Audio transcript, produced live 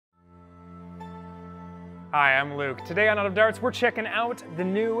Hi, I'm Luke. Today on Out of Darts, we're checking out the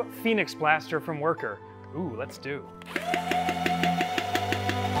new Phoenix blaster from Worker. Ooh, let's do.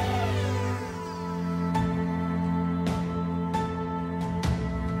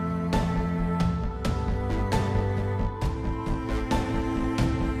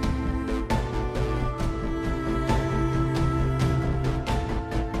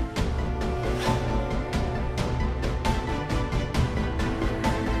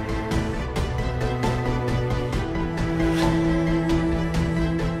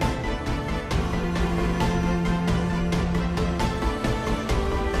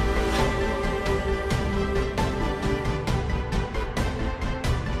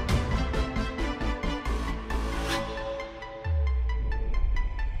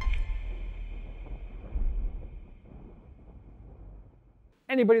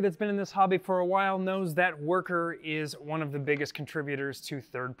 Anybody that's been in this hobby for a while knows that Worker is one of the biggest contributors to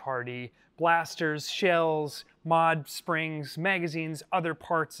third-party blasters, shells, mod springs, magazines, other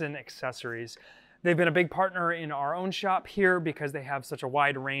parts and accessories. They've been a big partner in our own shop here because they have such a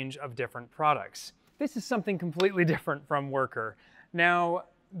wide range of different products. This is something completely different from Worker. Now,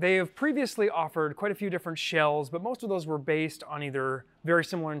 they have previously offered quite a few different shells, but most of those were based on either very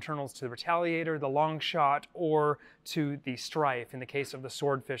similar internals to the Retaliator, the Longshot, or to the Strife in the case of the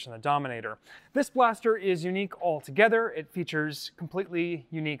Swordfish and the Dominator. This blaster is unique altogether. It features completely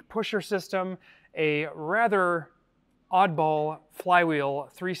unique pusher system, a rather oddball flywheel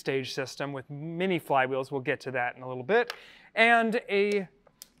 3-stage system with mini flywheels, we'll get to that in a little bit, and a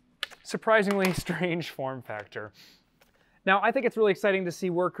surprisingly strange form factor. Now, I think it's really exciting to see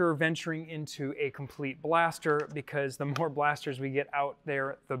Worker venturing into a complete blaster because the more blasters we get out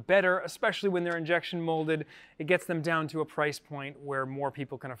there, the better, especially when they're injection molded. It gets them down to a price point where more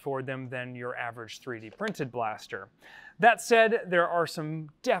people can afford them than your average 3D printed blaster. That said, there are some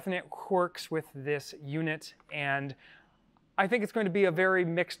definite quirks with this unit, and I think it's going to be a very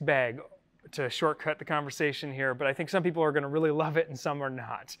mixed bag to shortcut the conversation here, but I think some people are going to really love it and some are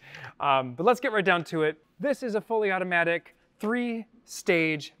not. But let's get right down to it. This is a fully automatic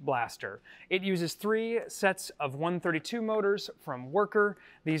 3-stage blaster. It uses 3 sets of 132 motors from Worker.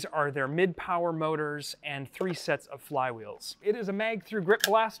 These are their mid-power motors and 3 sets of flywheels. It is a mag through grip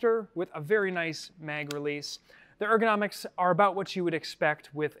blaster with a very nice mag release. The ergonomics are about what you would expect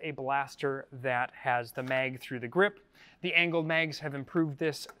with a blaster that has the mag through the grip. The angled mags have improved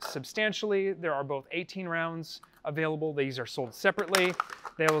this substantially. There are both 18 rounds available. These are sold separately.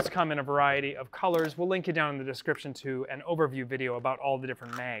 They will come in a variety of colors. We'll link you down in the description to an overview video about all the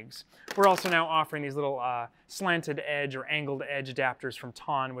different mags. We're also now offering these little slanted edge or angled edge adapters from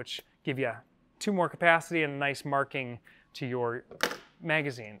Talon, which give you 2 more capacity and a nice marking to your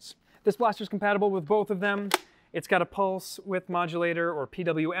magazines. This blaster is compatible with both of them. It's got a pulse width modulator, or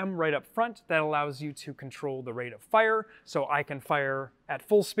PWM, right up front that allows you to control the rate of fire, so I can fire at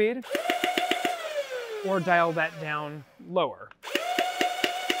full speed or dial that down lower.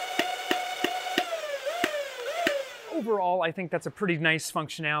 Overall, I think that's a pretty nice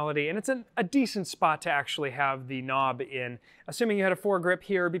functionality, and it's a decent spot to actually have the knob in. Assuming you had a foregrip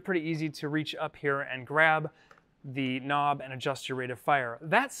here, it'd be pretty easy to reach up here and grab the knob and adjust your rate of fire.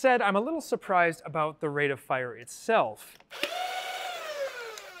 That said, I'm a little surprised about the rate of fire itself.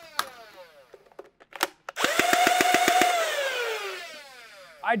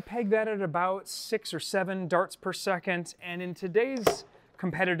 I'd peg that at about 6 or 7 darts per second, and in today's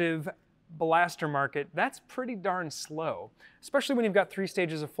competitive blaster market, that's pretty darn slow, especially when you've got 3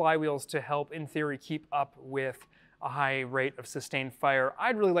 stages of flywheels to help, in theory, keep up with a high rate of sustained fire.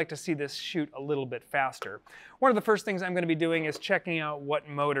 I'd really like to see this shoot a little bit faster. One of the first things I'm going to be doing is checking out what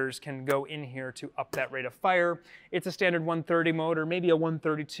motors can go in here to up that rate of fire. It's a standard 130 motor, maybe a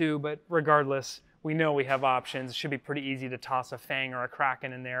 132, but regardless, we know we have options. It should be pretty easy to toss a Fang or a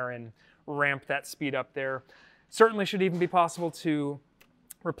Kraken in there and ramp that speed up there. Certainly should even be possible to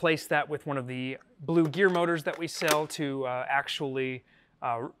replace that with one of the blue gear motors that we sell to actually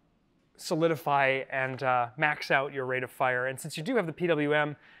solidify and max out your rate of fire. And since you do have the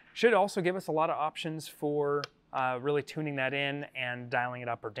PWM, should also give us a lot of options for really tuning that in and dialing it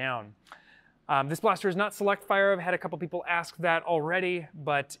up or down. This blaster is not select fire. I've had a couple people ask that already,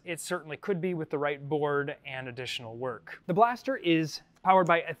 but it certainly could be with the right board and additional work. The blaster is powered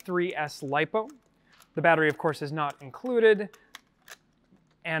by a 3S LiPo. The battery, of course, is not included.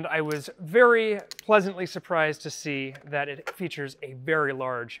 And I was very pleasantly surprised to see that it features a very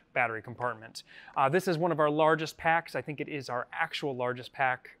large battery compartment. This is one of our largest packs. I think it is our actual largest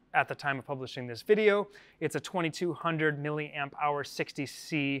pack at the time of publishing this video. It's a 2200 milliamp hour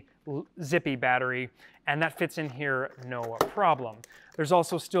 60C Zippy battery, and that fits in here no problem. There's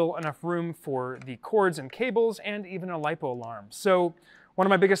also still enough room for the cords and cables and even a LiPo alarm. So one of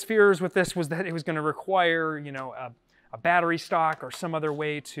my biggest fears with this was that it was going to require, you know, a battery stock or some other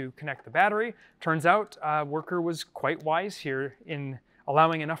way to connect the battery. Turns out Worker was quite wise here in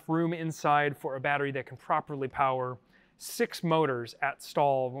allowing enough room inside for a battery that can properly power 6 motors at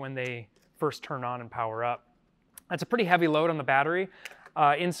stall when they first turn on and power up. That's a pretty heavy load on the battery.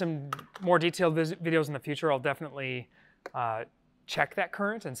 In some more detailed videos in the future, I'll definitely check that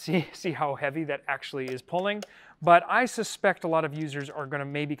current and see how heavy that actually is pulling. But I suspect a lot of users are going to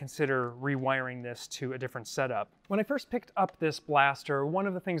maybe consider rewiring this to a different setup. When I first picked up this blaster, one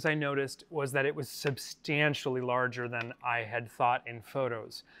of the things I noticed was that it was substantially larger than I had thought in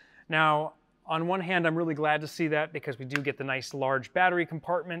photos. Now, on one hand, I'm really glad to see that because we do get the nice large battery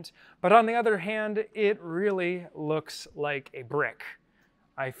compartment, but on the other hand, it really looks like a brick.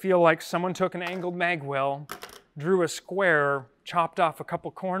 I feel like someone took an angled magwell, drew a square, chopped off a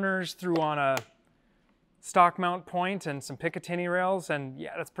couple corners, threw on a stock mount point and some Picatinny rails, and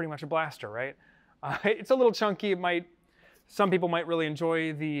yeah, that's pretty much a blaster, right? It's a little chunky. Some people might really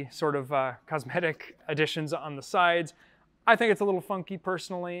enjoy the sort of cosmetic additions on the sides. I think it's a little funky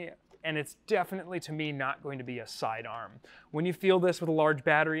personally, and it's definitely, to me, not going to be a sidearm. When you feel this with a large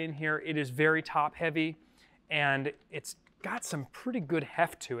battery in here, it is very top heavy, and it's got some pretty good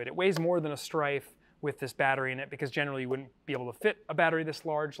heft to it. It weighs more than a Strife with this battery in it, because generally you wouldn't be able to fit a battery this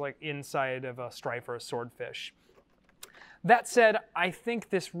large like inside of a Strife or a Swordfish. That said, I think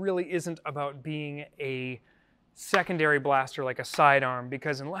this really isn't about being a secondary blaster like a sidearm,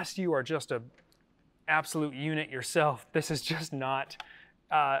 because unless you are just an absolute unit yourself, this is just not,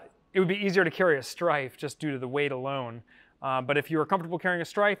 it would be easier to carry a Strife just due to the weight alone. But if you were comfortable carrying a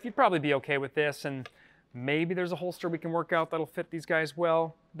Strife, you'd probably be okay with this, and maybe there's a holster we can work out that'll fit these guys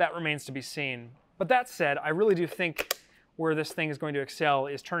well. That remains to be seen. But that said, I really do think where this thing is going to excel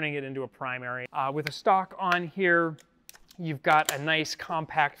is turning it into a primary. With a stock on here, you've got a nice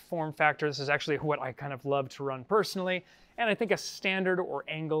compact form factor. This is actually what I kind of love to run personally. And I think a standard or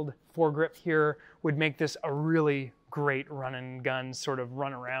angled foregrip here would make this a really great run and gun, sort of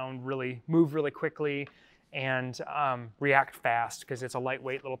run around, really move really quickly, and react fast, because it's a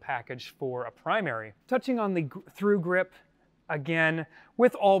lightweight little package for a primary. Touching on the through grip, again,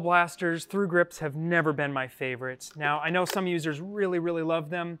 with all blasters, through grips have never been my favorites. Now, I know some users really, really love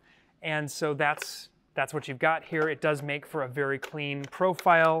them, and so that's what you've got here. It does make for a very clean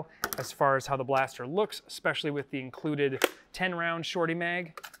profile as far as how the blaster looks, especially with the included 10-round shorty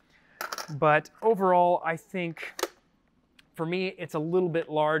mag. But overall, I think, for me, it's a little bit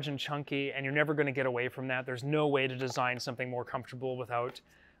large and chunky, and you're never going to get away from that. There's no way to design something more comfortable without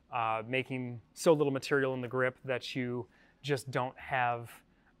making so little material in the grip that you just don't have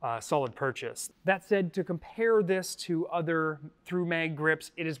solid purchase. That said, to compare this to other through mag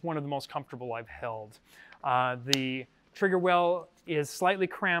grips, it is one of the most comfortable I've held. The trigger well is slightly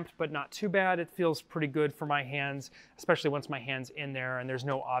cramped, but not too bad. It feels pretty good for my hands, especially once my hand's in there and there's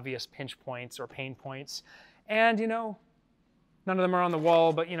no obvious pinch points or pain points. And, you know, none of them are on the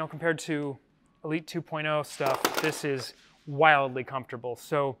wall, but, you know, compared to Elite 2.0 stuff, this is wildly comfortable.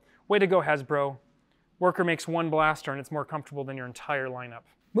 So, way to go, Hasbro. Worker makes one blaster and it's more comfortable than your entire lineup.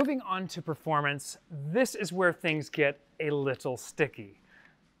 Moving on to performance, this is where things get a little sticky.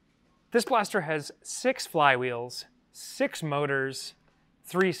 This blaster has 6 flywheels, 6 motors,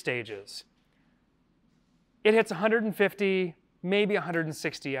 3 stages. It hits 150, maybe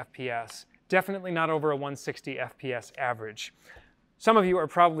 160 FPS. Definitely not over a 160 FPS average. Some of you are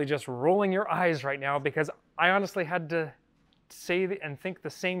probably just rolling your eyes right now because I honestly had to say and think the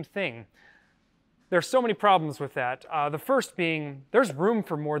same thing. There's so many problems with that. The first being, there's room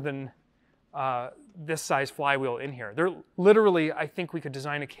for more than this size flywheel in here. There literally, I think we could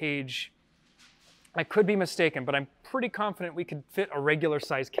design a cage. I could be mistaken, but I'm pretty confident we could fit a regular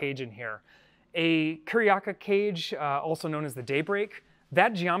size cage in here. A Kuriaka cage, also known as the Daybreak,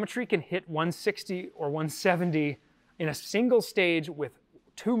 that geometry can hit 160 or 170 in a single stage with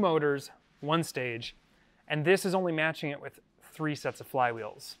 2 motors, 1 stage, and this is only matching it with 3 sets of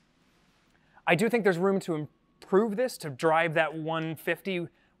flywheels. I do think there's room to improve this, to drive that 150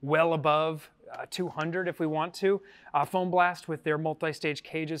 well above 200 if we want to. Foam Blast with their multi-stage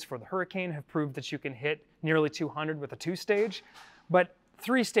cages for the Hurricane have proved that you can hit nearly 200 with a 2-stage, but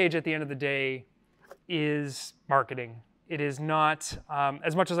 3-stage at the end of the day is marketing. It is not,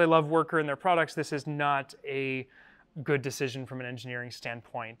 as much as I love Worker and their products, this is not a good decision from an engineering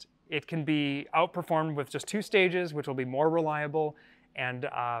standpoint. It can be outperformed with just 2 stages, which will be more reliable, and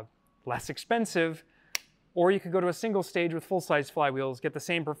less expensive. Or you could go to a single stage with full-size flywheels, get the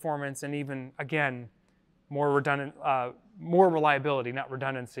same performance, and even, again, more redundant, more reliability, not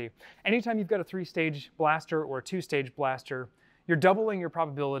redundancy. Anytime you've got a 3-stage blaster or a 2-stage blaster, you're doubling your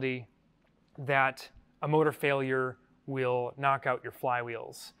probability that a motor failure will knock out your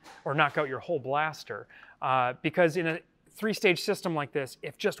flywheels or knock out your whole blaster. Because in a 3-stage system like this,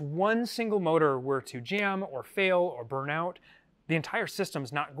 if just one single motor were to jam or fail or burn out, the entire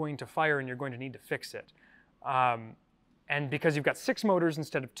system's not going to fire and you're going to need to fix it. And because you've got 6 motors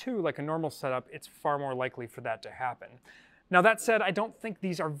instead of 2, like a normal setup, it's far more likely for that to happen. Now that said, I don't think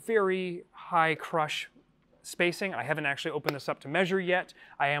these are very high crush spacing. I haven't actually opened this up to measure yet.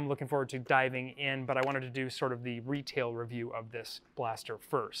 I am looking forward to diving in, but I wanted to do sort of the retail review of this blaster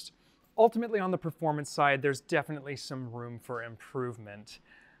first. Ultimately, on the performance side, there's definitely some room for improvement.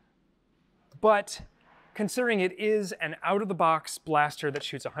 But considering it is an out-of-the-box blaster that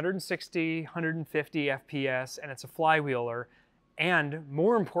shoots 160, 150 FPS, and it's a flywheeler, and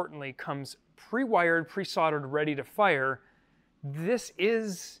more importantly, comes pre-wired, pre-soldered, ready to fire, this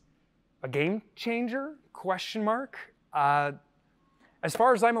is a game changer, question mark. As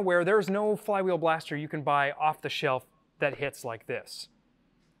far as I'm aware, there is no flywheel blaster you can buy off the shelf that hits like this.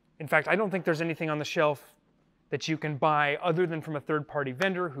 In fact, I don't think there's anything on the shelf that you can buy other than from a third-party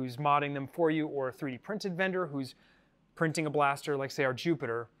vendor who's modding them for you, or a 3D printed vendor who's printing a blaster like, say, our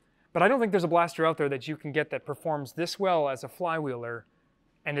Jupiter. But I don't think there's a blaster out there that you can get that performs this well as a flywheeler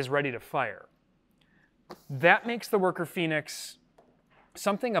and is ready to fire. That makes the Worker Phoenix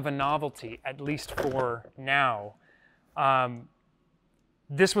something of a novelty, at least for now.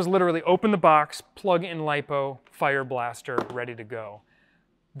 This was literally open the box, plug in LiPo, fire blaster, ready to go.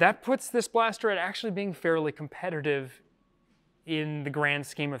 That puts this blaster at actually being fairly competitive in the grand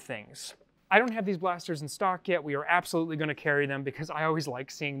scheme of things. I don't have these blasters in stock yet. We are absolutely going to carry them because I always like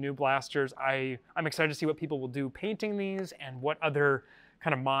seeing new blasters. I'm excited to see what people will do painting these and what other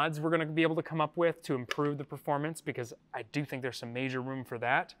kind of mods we're going to be able to come up with to improve the performance, because I do think there's some major room for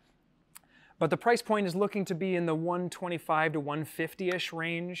that. But the price point is looking to be in the $125 to $150-ish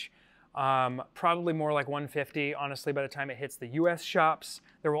range. Probably more like $150, honestly, by the time it hits the US shops.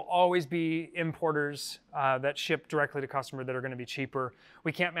 There will always be importers that ship directly to customer that are going to be cheaper.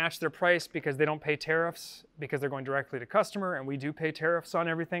 We can't match their price because they don't pay tariffs, because they're going directly to customer, and we do pay tariffs on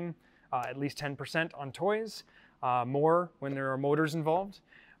everything, at least 10% on toys, more when there are motors involved.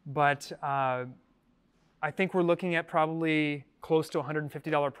 But I think we're looking at probably close to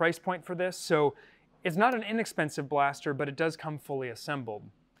 $150 price point for this. So it's not an inexpensive blaster, but it does come fully assembled.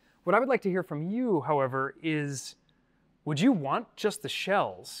 What I would like to hear from you, however, is would you want just the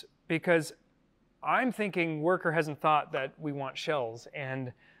shells? Because I'm thinking Worker hasn't thought that we want shells.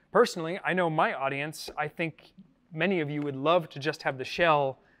 And personally, I know my audience, I think many of you would love to just have the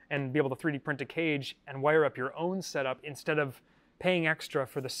shell and be able to 3D print a cage and wire up your own setup instead of paying extra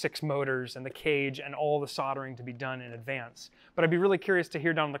for the 6 motors and the cage and all the soldering to be done in advance. But I'd be really curious to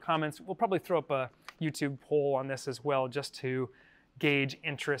hear down in the comments. We'll probably throw up a YouTube poll on this as well, just to gauge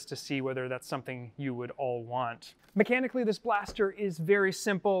interest to see whether that's something you would all want. Mechanically, this blaster is very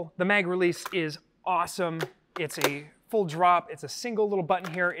simple. The mag release is awesome. It's a full drop. It's a single little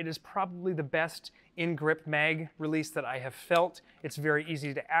button here. It is probably the best in-grip mag release that I have felt. It's very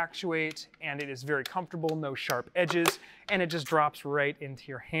easy to actuate, and it is very comfortable, no sharp edges, and it just drops right into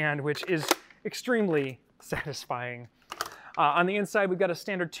your hand, which is extremely satisfying. On the inside, we've got a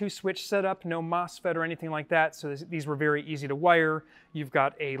standard 2-switch setup, no MOSFET or anything like that, so these were very easy to wire. You've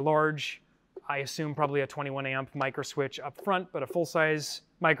got a large, I assume probably a 21 amp micro switch up front, but a full-size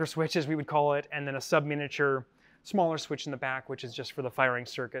micro switch, as we would call it, and then a sub-miniature smaller switch in the back, which is just for the firing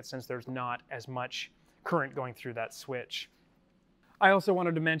circuit, since there's not as much current going through that switch. I also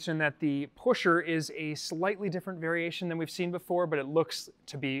wanted to mention that the pusher is a slightly different variation than we've seen before, but it looks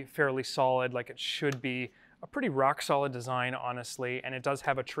to be fairly solid, like it should be. A pretty rock solid design, honestly, and it does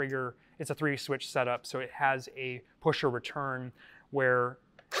have a trigger. It's a 3-switch setup, so it has a pusher return where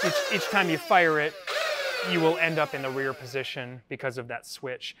each time you fire it, you will end up in the rear position because of that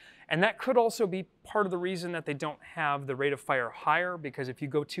switch. And that could also be part of the reason that they don't have the rate of fire higher, because if you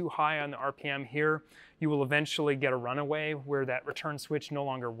go too high on the RPM here, you will eventually get a runaway where that return switch no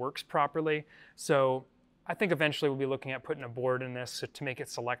longer works properly. So I think eventually we'll be looking at putting a board in this to make it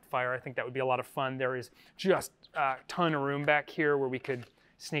select fire. I think that would be a lot of fun. There is just a ton of room back here where we could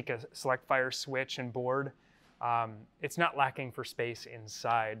sneak a select fire switch and board. It's not lacking for space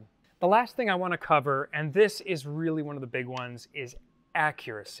inside. The last thing I want to cover, and this is really one of the big ones, is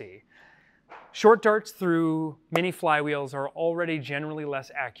accuracy. Short darts through mini flywheels are already generally less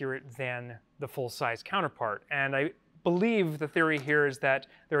accurate than the full-size counterpart, and I believe the theory here is that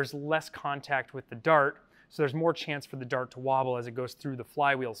there's less contact with the dart, so there's more chance for the dart to wobble as it goes through the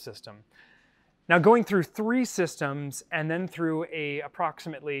flywheel system. Now going through 3 systems and then through a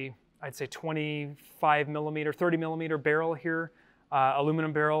approximately, I'd say 25 millimeter, 30 millimeter barrel here,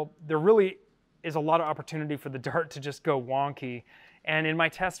 aluminum barrel, there really is a lot of opportunity for the dart to just go wonky. And in my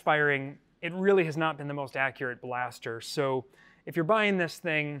test firing, it really has not been the most accurate blaster. So if you're buying this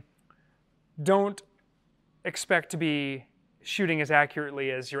thing, don't expect to be shooting as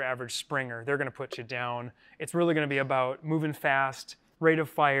accurately as your average Springer. They're gonna put you down. It's really gonna be about moving fast, rate of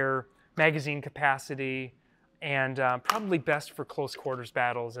fire, magazine capacity, and probably best for close quarters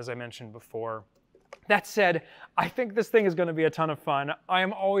battles, as I mentioned before. That said, I think this thing is gonna be a ton of fun. I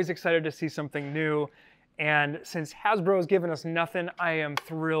am always excited to see something new, and since Hasbro's given us nothing, I am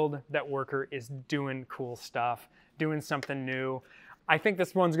thrilled that Worker is doing cool stuff, doing something new. I think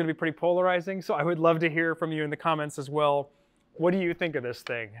this one's gonna be pretty polarizing, so I would love to hear from you in the comments as well. What do you think of this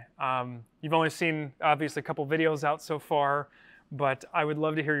thing? You've only seen, obviously, a couple videos out so far, but I would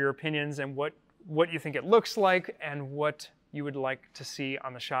love to hear your opinions and what you think it looks like and what you would like to see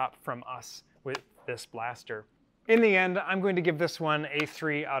on the shop from us with this blaster. In the end, I'm going to give this one a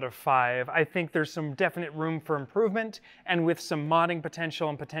 3 out of 5. I think there's some definite room for improvement, and with some modding potential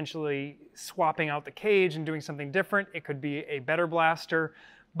and potentially swapping out the cage and doing something different, it could be a better blaster.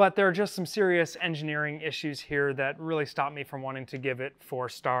 But there are just some serious engineering issues here that really stop me from wanting to give it 4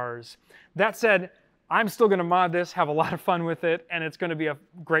 stars. That said, I'm still going to mod this, have a lot of fun with it, and it's going to be a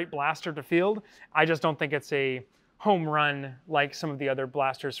great blaster to field. I just don't think it's a home run like some of the other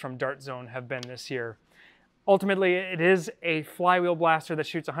blasters from Dart Zone have been this year. Ultimately, it is a flywheel blaster that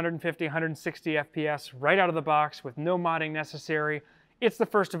shoots 150, 160 FPS right out of the box with no modding necessary. It's the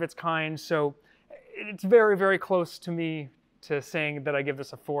first of its kind, so it's very, very close to me to saying that I give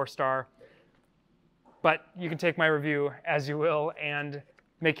this a 4 star. But you can take my review as you will and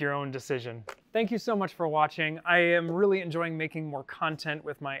make your own decision. Thank you so much for watching. I am really enjoying making more content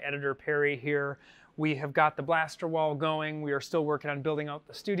with my editor Perry here. We have got the blaster wall going. We are still working on building out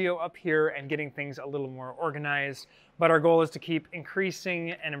the studio up here and getting things a little more organized. But our goal is to keep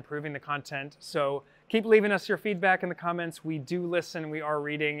increasing and improving the content. So keep leaving us your feedback in the comments. We do listen, we are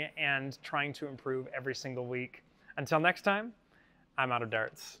reading and trying to improve every single week. Until next time, I'm out of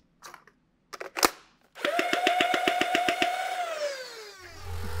darts.